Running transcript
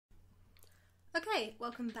Okay,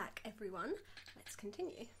 welcome back everyone. Let's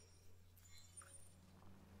continue.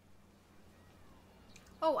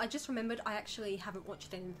 Oh, I just remembered I actually haven't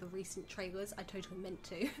watched any of the recent trailers. I totally meant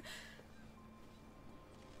to. Would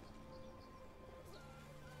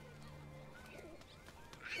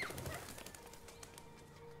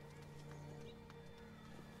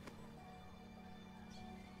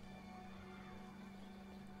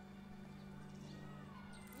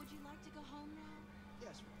you like to go home now?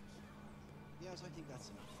 Yes, Rose. Yes, I think that's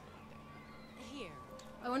enough for one day. Here.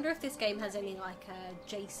 I wonder if this game has any like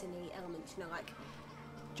Jason-y elements, you know, like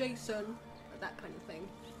Jason, that kind of thing.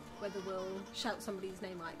 Whether we'll shout somebody's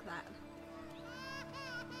name like that.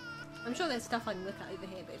 I'm sure there's stuff I can look at over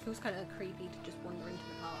here, but it feels kind of creepy to just wander into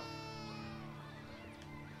the park.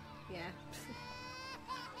 Yeah.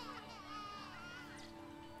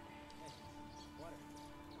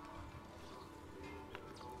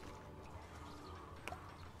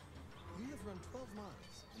 You have run 12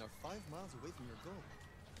 miles and are 5 miles away from your goal.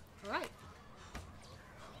 Alright.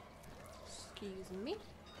 Excuse me.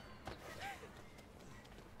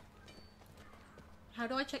 How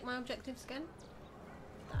do I check my objectives again?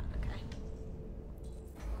 That, okay.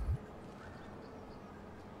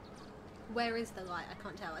 Where is the light? I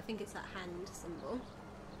can't tell. I think it's that hand symbol.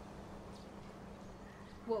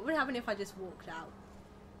 What would happen if I just walked out?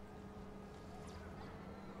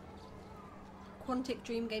 Quantic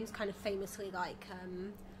Dream Games kind of famously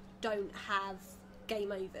don't have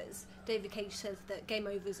game overs. David Cage says that game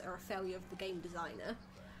overs are a failure of the game designer.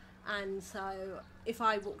 And so, if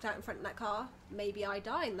I walked out in front of that car, maybe I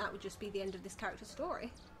die, and that would just be the end of this character's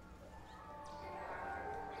story.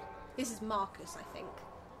 This is Marcus, I think,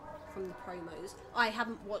 from the promos. I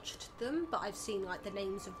haven't watched them, but I've seen like the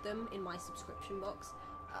names of them in my subscription box.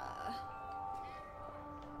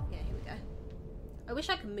 Yeah, here we go. I wish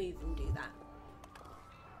I could move and do that.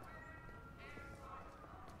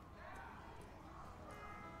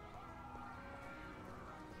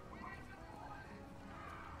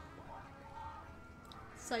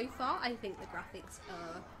 So far, I think the graphics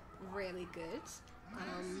are really good.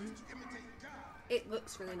 It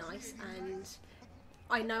looks really nice, and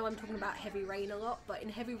I know I'm talking about Heavy Rain a lot, but in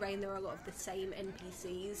Heavy Rain there are a lot of the same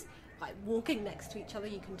NPCs, like walking next to each other.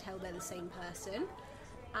 You can tell they're the same person,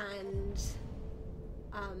 and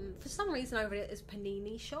for some reason I read it as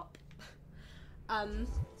Panini Shop. All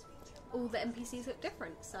the NPCs look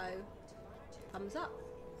different, so thumbs up.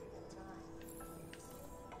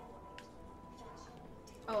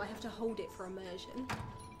 Oh, I have to hold it for immersion.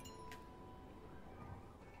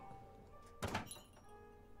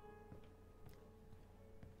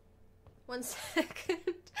 One second.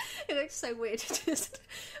 It looks so weird to just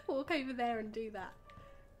walk over there and do that.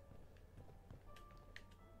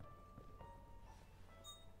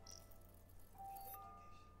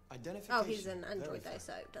 Oh, he's an android though,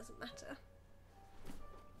 so it doesn't matter.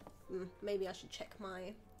 Maybe I should check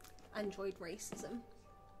my android racism.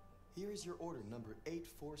 Here is your order number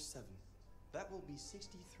 847. That will be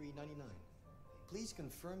 $63.99. Please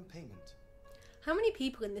confirm payment. How many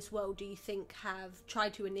people in this world do you think have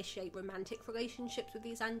tried to initiate romantic relationships with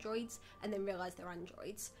these androids and then realise they're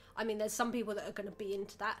androids? I mean, there's some people that are going to be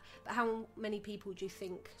into that, but how many people do you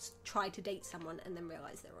think try to date someone and then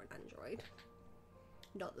realise they're an android?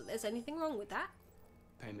 Not that there's anything wrong with that.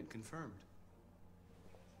 Payment confirmed.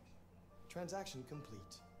 Transaction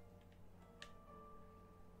complete.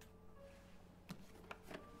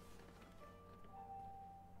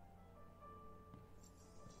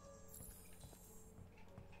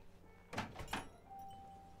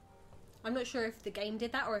 I'm not sure if the game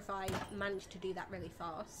did that or if I managed to do that really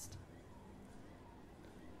fast.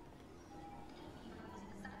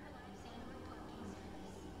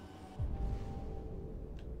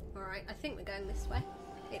 Alright, I think we're going this way.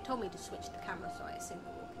 It told me to switch the camera, so I assume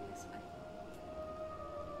we're walking this way.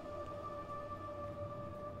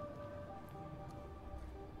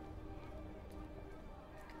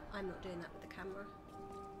 I'm not doing that with the camera.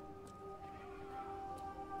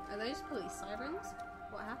 Are those police sirens?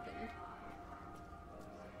 What happened?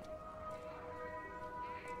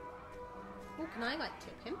 Oh, can I like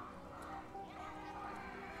tip him?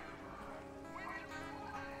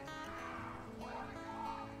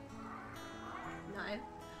 No.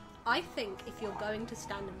 I think if you're going to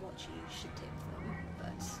stand and watch, you should tip them,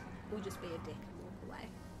 but we'll just be a dick and walk away.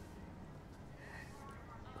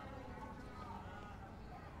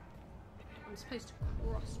 I'm supposed to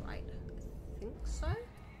cross, right? I think so.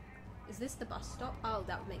 Is this the bus stop? Oh,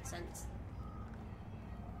 that would make sense.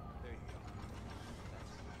 There you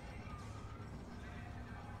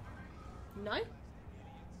go. No?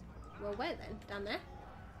 Well, where then? Down there?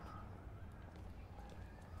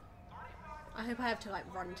 I hope I have to like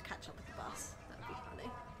run to catch up with the bus. That'd be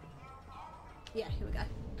funny. Yeah, here we go.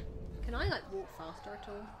 Can I like walk faster at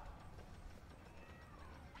all?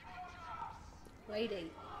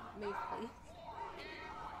 Lady, move please.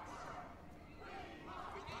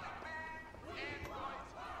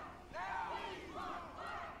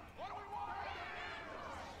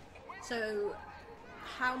 So,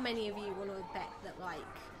 how many of you want to bet that like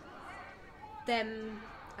them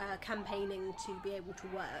campaigning to be able to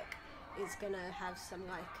work is gonna have some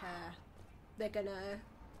like they're gonna,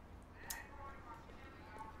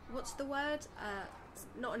 what's the word? It's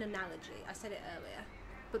not an analogy. I said it earlier,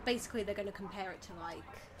 but basically they're gonna compare it to like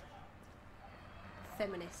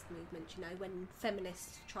feminist movement. You know, when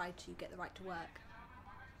feminists try to get the right to work.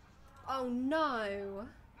 Oh no!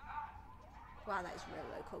 Wow, that is real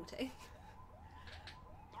low quality.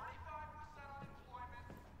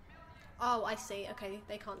 Oh, I see. Okay,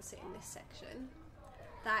 they can't sit in this section.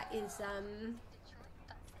 That is a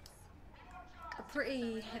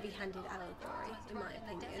pretty heavy-handed allegory, in my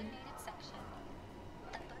opinion.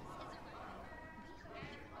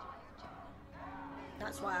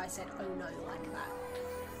 That's why I said, oh no, like that.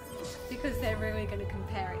 Because they're really going to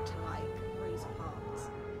compare it to, like, Rosa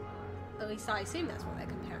Parks. At least I assume that's what they're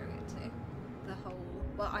comparing it to. The whole...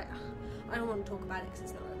 Well, I don't want to talk about it because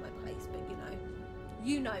it's not in my place, but,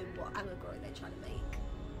 you know what allegory they're trying to make.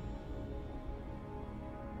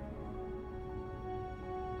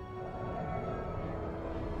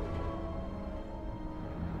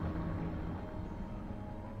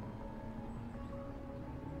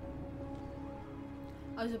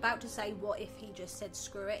 I was about to say, what if he just said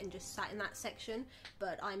screw it and just sat in that section,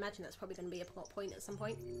 but I imagine that's probably going to be a plot point at some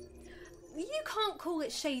point. You can't call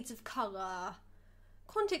it Shades of Colour.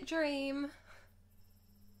 Quantic Dream.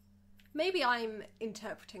 Maybe I'm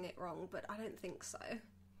interpreting it wrong, but I don't think so.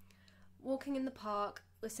 Walking in the park,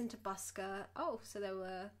 listen to Busker. Oh, so there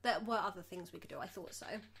were other things we could do, I thought so.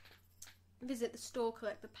 Visit the store,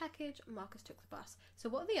 collect the package. Marcus took the bus. So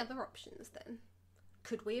what are the other options then?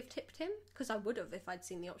 Could we have tipped him? Because I would have if I'd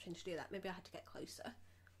seen the option to do that. Maybe I had to get closer.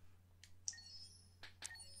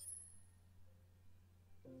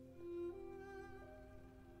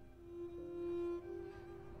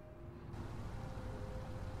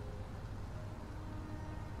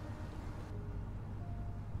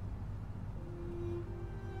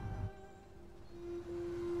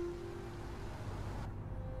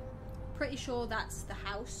 Pretty sure that's the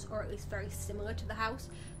house, or at least very similar to the house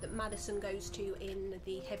that Madison goes to in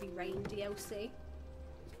the Heavy Rain DLC.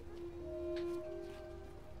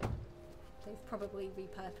 They've probably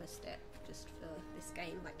repurposed it just for this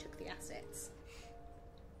game, like took the assets.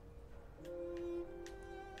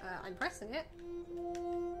 I'm pressing it.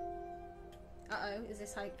 Uh-oh, is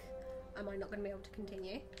this like, am I not going to be able to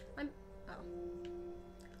continue? Oh.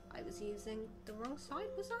 I was using the wrong side,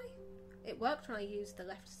 was I? It worked when I used the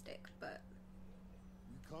left stick, but...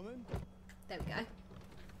 You coming? There we go.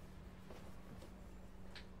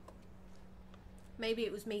 Maybe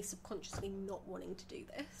it was me subconsciously not wanting to do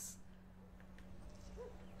this.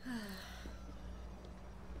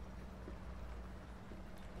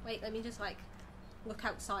 Wait, let me just like look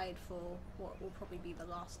outside for what will probably be the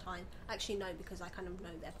last time. Actually no, because I kind of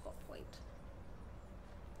know their plot point.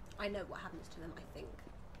 I know what happens to them, I think.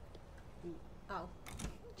 Oh,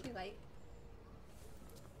 too late.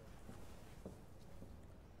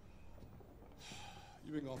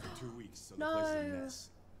 You've been gone for 2 weeks, so the place is a mess.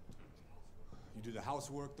 You do the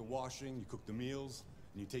housework, the washing, you cook the meals,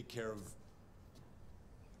 and you take care of...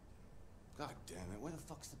 God damn it, where the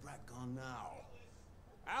fuck's the brat gone now?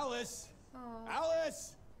 Alice! Oh.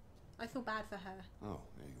 Alice! I feel bad for her. Oh,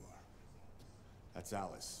 there you are. That's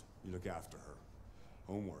Alice. You look after her.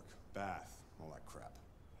 Homework, bath, all that crap.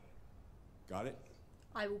 Got it?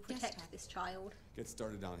 I will protect this child. Get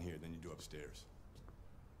started down here, then you do upstairs.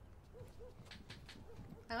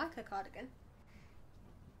 I like her cardigan.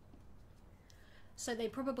 So they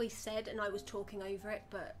probably said, and I was talking over it,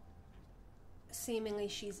 but seemingly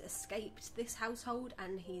she's escaped this household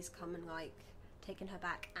and he's come and like taken her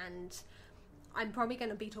back, and I'm probably going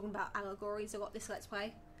to be talking about allegories a lot this Let's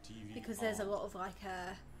Play. TV because there's a lot of like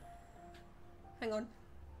hang on.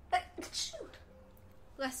 Shoot.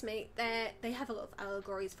 Bless me. They have a lot of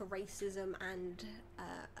allegories for racism and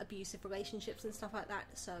abusive relationships and stuff like that,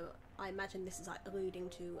 so I imagine this is like alluding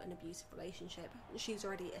to an abusive relationship. She's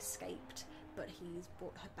already escaped, but he's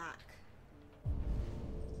brought her back.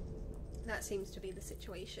 That seems to be the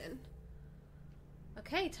situation.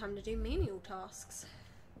 Okay, time to do menial tasks.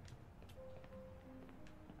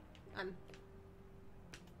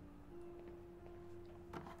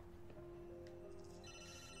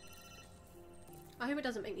 I hope it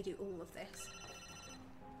doesn't make me do all of this.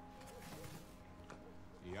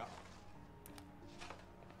 Yeah.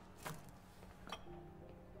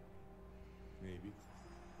 Maybe.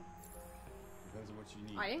 Depends on what you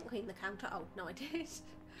need. I didn't clean the counter. Oh, no, I did.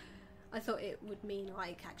 I thought it would mean,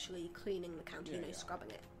 like, actually cleaning the counter, you know,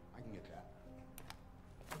 scrubbing it. I can get that.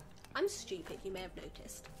 I'm stupid, you may have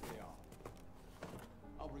noticed. Yeah.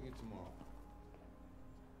 I'll bring it tomorrow.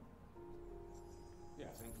 Yeah,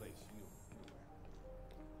 same place. You know where.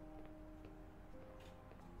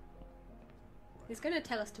 He's going to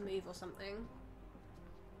tell us to move or something.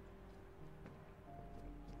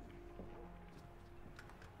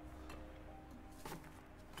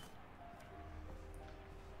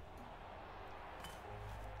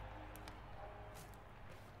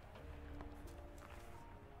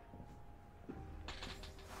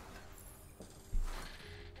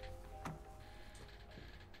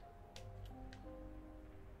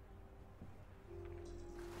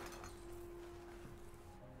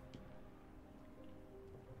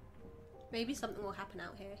 Maybe something will happen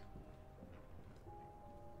out here.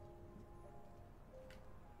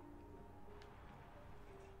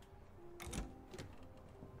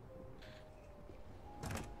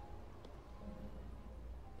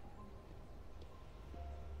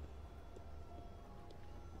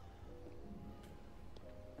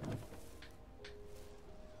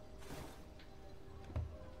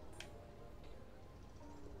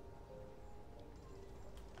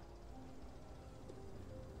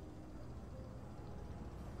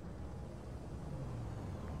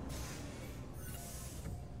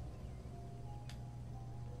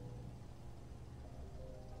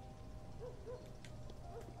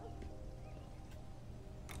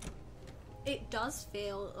 It does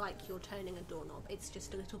feel like you're turning a doorknob. It's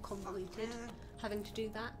just a little convoluted having to do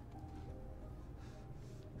that.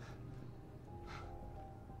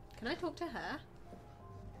 Can I talk to her?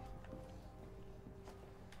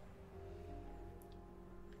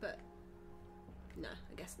 But no,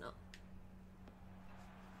 I guess not.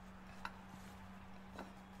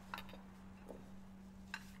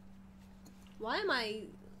 Why am I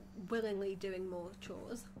willingly doing more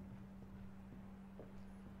chores?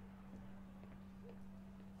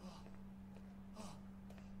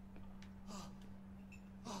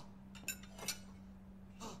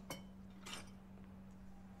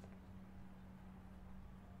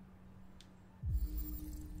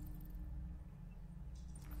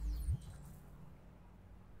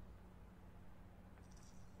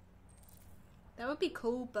 That would be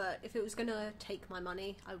cool, but if it was gonna take my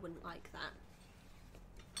money, I wouldn't like that.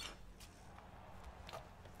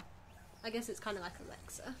 I guess it's kind of like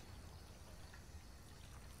Alexa.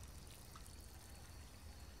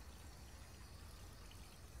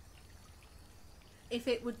 If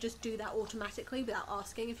it would just do that automatically without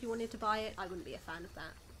asking if you wanted to buy it, I wouldn't be a fan of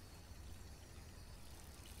that.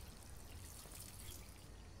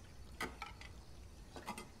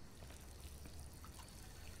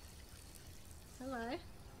 Hello.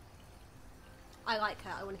 I like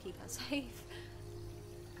her. I want to keep her safe.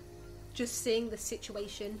 Just seeing the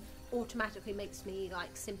situation automatically makes me like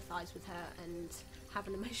sympathise with her and have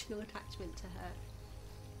an emotional attachment to her.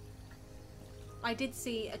 I did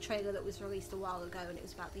see a trailer that was released a while ago and it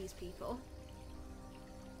was about these people.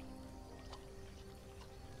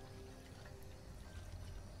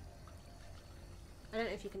 I don't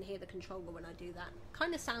know if you can hear the controller when I do that.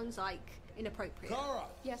 Kind of sounds like inappropriate. Kara!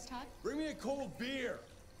 Yes, Todd? Bring me a cold beer!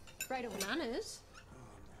 Right away. Manners?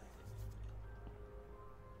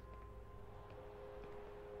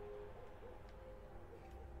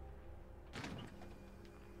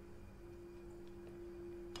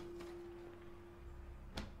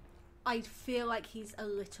 I feel like he's a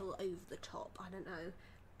little over the top. I don't know.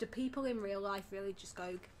 Do people in real life really just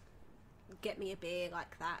go, get me a beer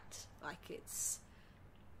like that? Like it's...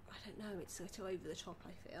 I don't know, it's a little over the top,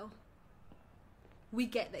 I feel. We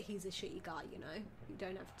get that he's a shitty guy, you know? You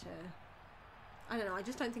don't have to... I don't know, I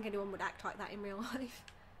just don't think anyone would act like that in real life.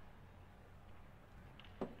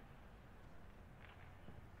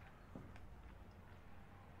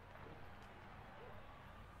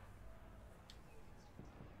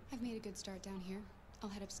 I've made a good start down here. I'll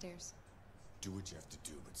head upstairs. Do what you have to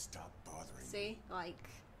do, but stop bothering me. See? Like...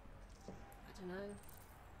 I don't know.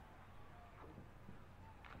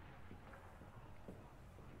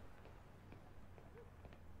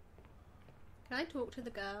 Can I talk to the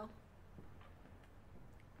girl?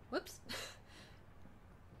 Whoops.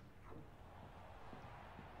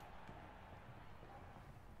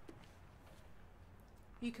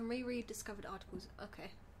 You can reread discovered articles.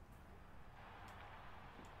 Okay.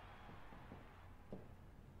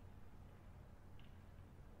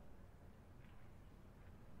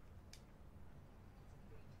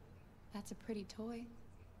 That's a pretty toy.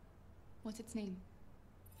 What's its name?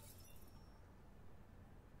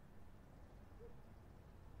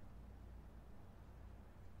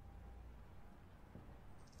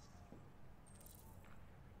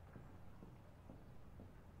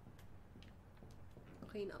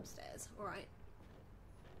 Clean upstairs. Alright.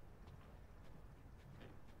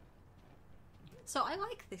 So I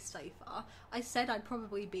like this so far. I said I'd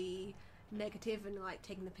probably be negative and like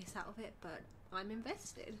taking the piss out of it, but I'm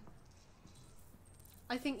invested.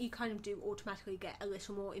 I think you kind of do automatically get a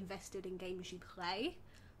little more invested in games you play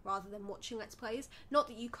rather than watching Let's Plays. Not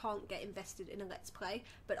that you can't get invested in a Let's Play,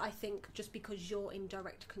 but I think just because you're in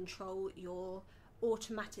direct control, you're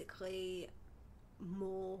automatically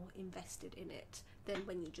more invested in it than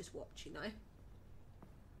when you just watch, you know?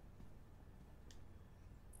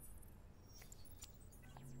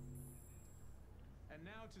 And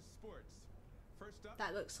now to sports. First up,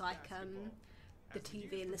 That looks like basketball. the As TV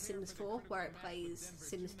years in The prepare Sims for 4 where it critical match with plays Denver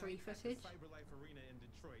Sims 3 tonight at the footage. CyberLife Arena in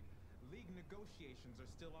Detroit, league negotiations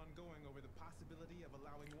are still ongoing over the possibility of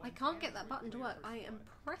allowing I one can't get that Android button to player work. per I am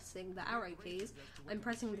squad. pressing the arrow keys. I'm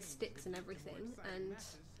pressing the sticks and everything, and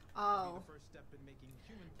Oh. oh,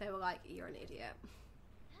 they were like, "You're an idiot."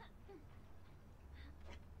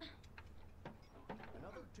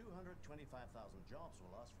 Another 225,000 jobs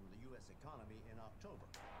were lost from the U.S. economy in October.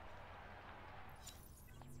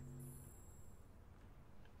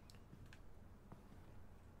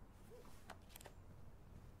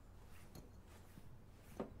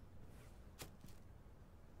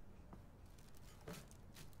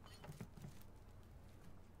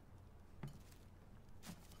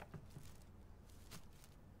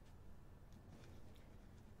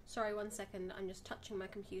 Sorry, 1 second. I'm just touching my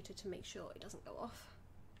computer to make sure it doesn't go off.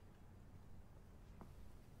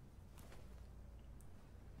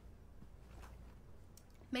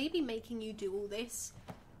 Maybe making you do all this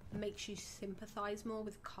makes you sympathise more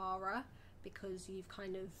with Kara because you've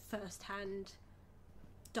kind of first-hand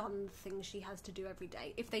done things she has to do every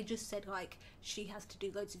day. If they just said like she has to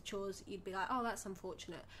do loads of chores, you'd be like, oh, that's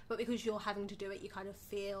unfortunate. But because you're having to do it, you kind of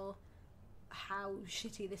feel how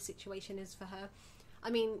shitty this situation is for her. I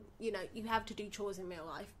mean, you know, you have to do chores in real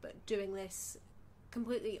life, but doing this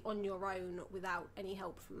completely on your own without any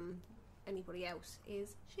help from anybody else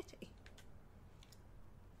is shitty.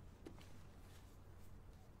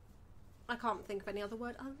 I can't think of any other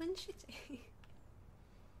word other than shitty.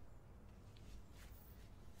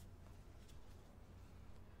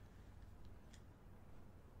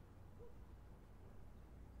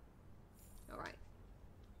 Alright.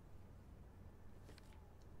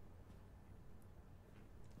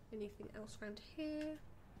 Anything else around here?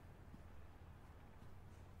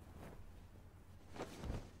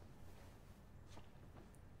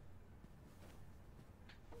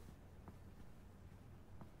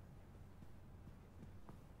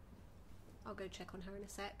 I'll go check on her in a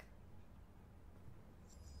sec.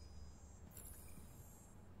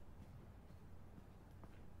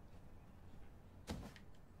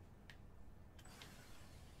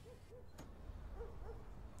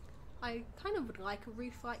 I kind of would like a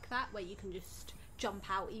roof like that where you can just jump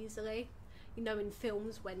out easily. You know, in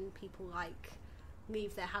films when people like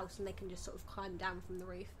leave their house and they can just sort of climb down from the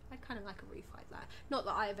roof. I'd kind of like a roof like that. Not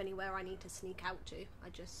that I have anywhere I need to sneak out to. I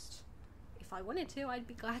just, if I wanted to, I'd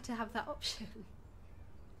be glad to have that option.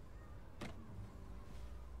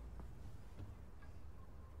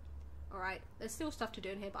 Alright, there's still stuff to do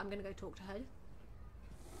in here, but I'm going to go talk to her.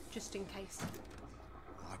 Just in case.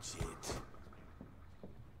 Watch it.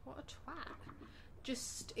 What a twat.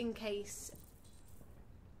 Just in case.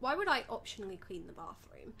 Why would I optionally clean the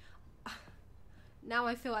bathroom? Now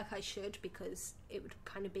I feel like I should because it would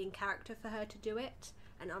kind of be in character for her to do it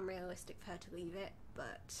and unrealistic for her to leave it,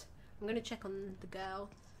 but I'm going to check on the girl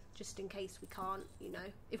just in case we can't, you know,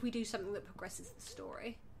 if we do something that progresses the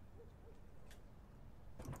story.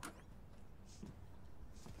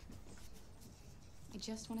 I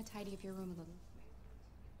just want to tidy up your room a little.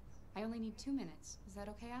 I only need 2 minutes. Is that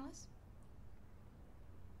okay, Alice?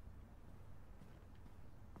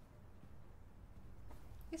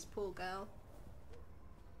 This poor girl.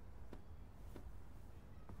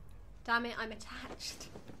 Damn it, I'm attached.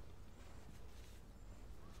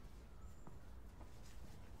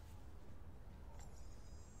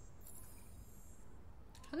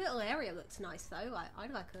 Her little area looks nice though. Like,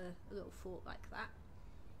 I'd like a little fort like that.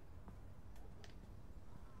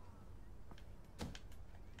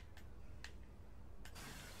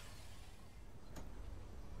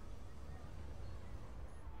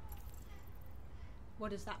 What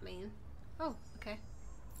does that mean? Oh, okay.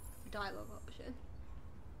 Dialogue option.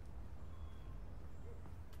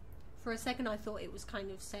 For a second I thought it was kind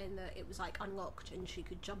of saying that it was like unlocked and she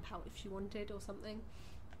could jump out if she wanted or something.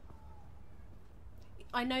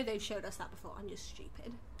 I know they've showed us that before, I'm just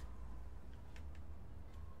stupid.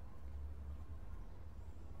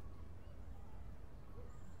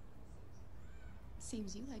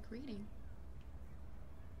 Seems you like reading.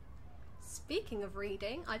 Speaking of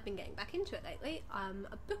reading, I've been getting back into it lately.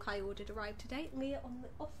 A book I ordered arrived today, Leah on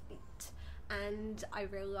the Offbeat, and I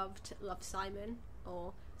really loved Love, Simon,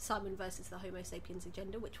 or Simon versus the Homo Sapiens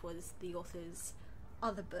Agenda, which was the author's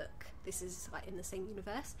other book. This is like in the same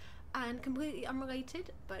universe and completely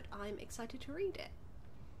unrelated, but I'm excited to read it.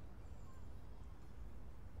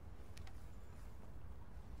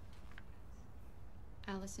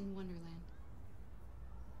 Alice in Wonderland.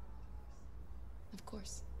 Of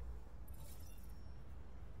course.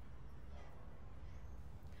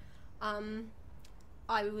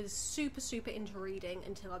 I was super into reading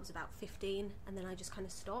until I was about 15, and then I just kind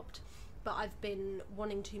of stopped. But I've been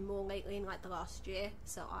wanting to more lately in like the last year,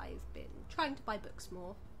 so I've been trying to buy books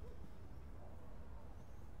more.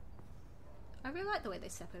 I really like the way they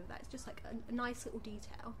step over that. It's just like a nice little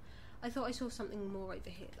detail. I thought I saw something more over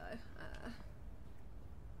here though.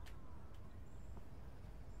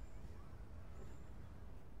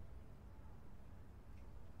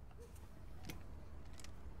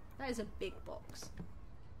 That is a big box.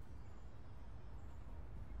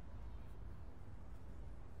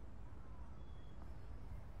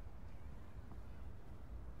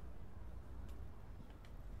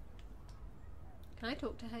 Can I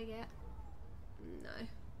talk to her yet? No.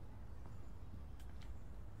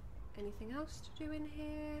 Anything else to do in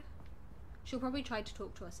here? She'll probably try to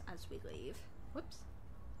talk to us as we leave. Whoops.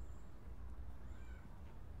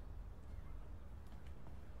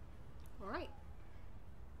 Alright.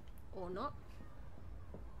 Or not.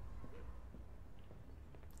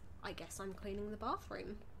 I guess I'm cleaning the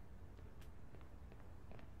bathroom.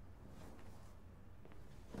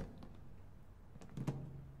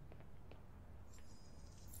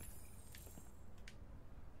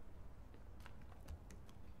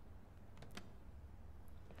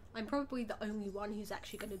 I'm probably the only one who's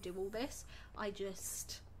actually going to do all this. I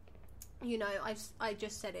just, you know, I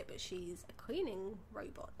just said it, but she's a cleaning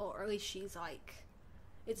robot, or at least she's like,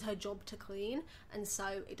 it's her job to clean, and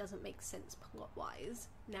so it doesn't make sense plot-wise,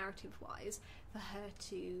 narrative-wise, for her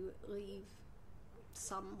to leave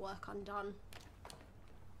some work undone.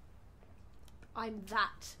 I'm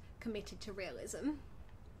that committed to realism.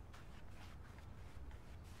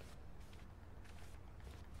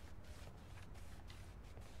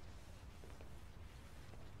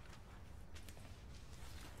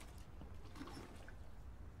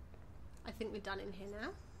 I think we're done in here now.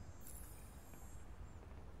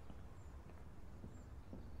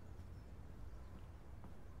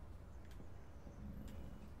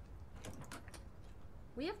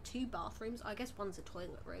 We have 2 bathrooms. I guess one's a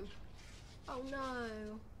toilet room. Oh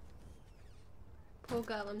no. Poor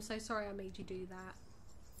girl, I'm so sorry I made you do that.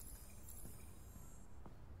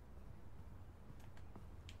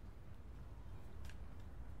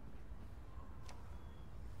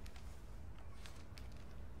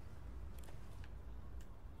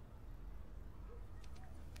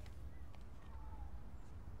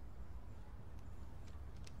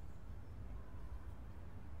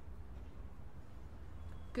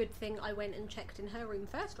 Good thing I went and checked in her room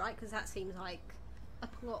first, right? Because that seems like a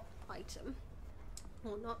plot item.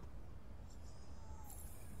 Or not.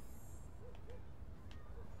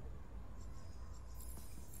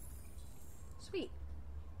 Sweet.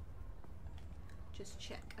 Just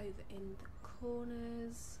check over in the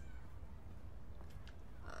corners.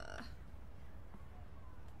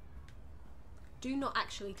 Do not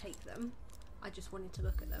actually take them. I just wanted to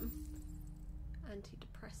look at them.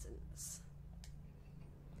 Antidepressants.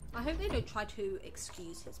 I hope they don't try to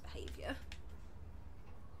excuse his behaviour.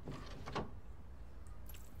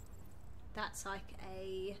 That's like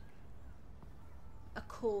a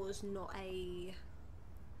cause, not a...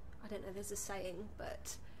 I don't know, there's a saying,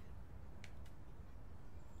 but...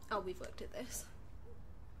 Oh, we've looked at this.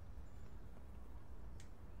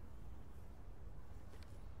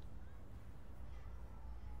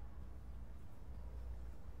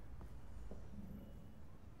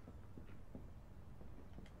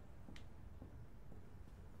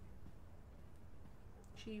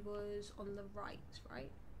 She was on the right,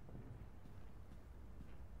 right?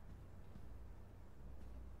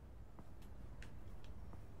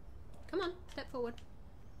 Come on, step forward.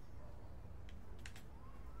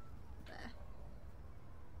 There.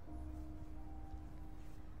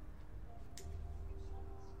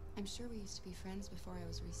 I'm sure we used to be friends before I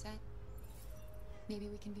was reset. Maybe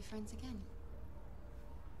we can be friends again.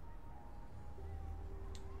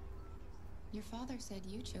 Your father said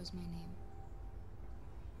you chose my name.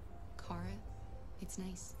 Kara. It's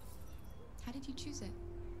nice. How did you choose it?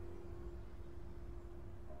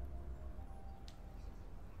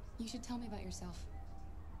 You should tell me about yourself.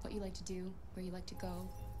 What you like to do, where you like to go,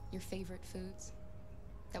 your favorite foods.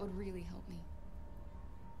 That would really help me.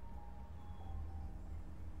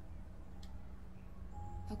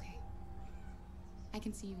 Okay. I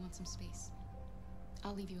can see you want some space.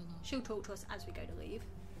 I'll leave you alone. She'll talk to us as we go to leave.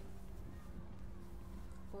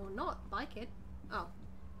 Or not. Bye, kid. Oh.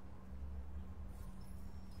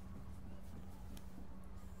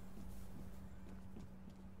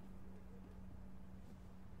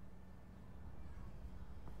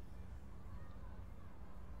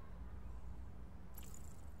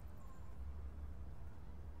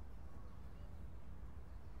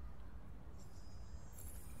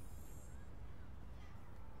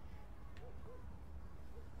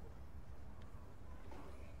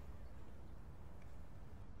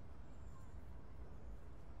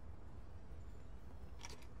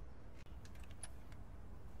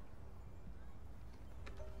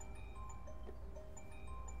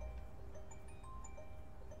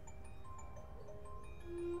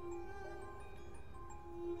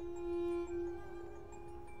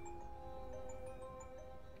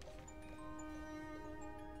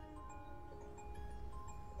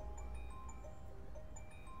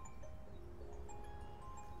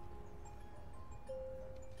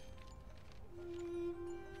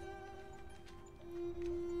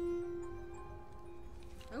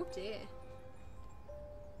 Oh dear.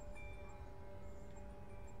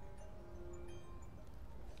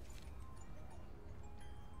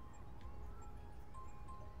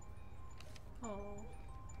 Oh.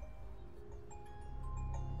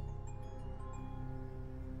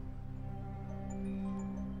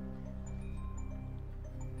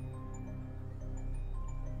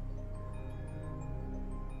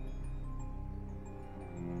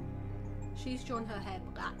 She's drawn her hair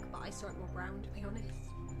black, but I saw it more brown, to be honest.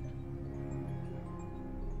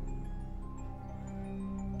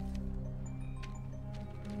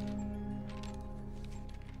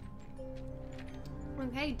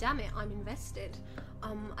 Okay, damn it, I'm invested.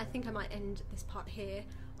 I think I might end this part here.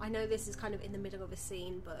 I know this is kind of in the middle of a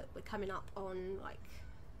scene, but we're coming up on like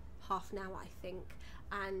half an hour, I think,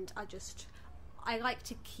 and I like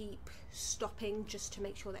to keep stopping just to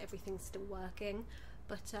make sure that everything's still working.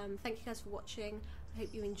 But thank you guys for watching. I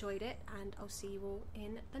hope you enjoyed it, and I'll see you all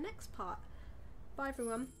in the next part. Bye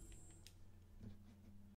everyone.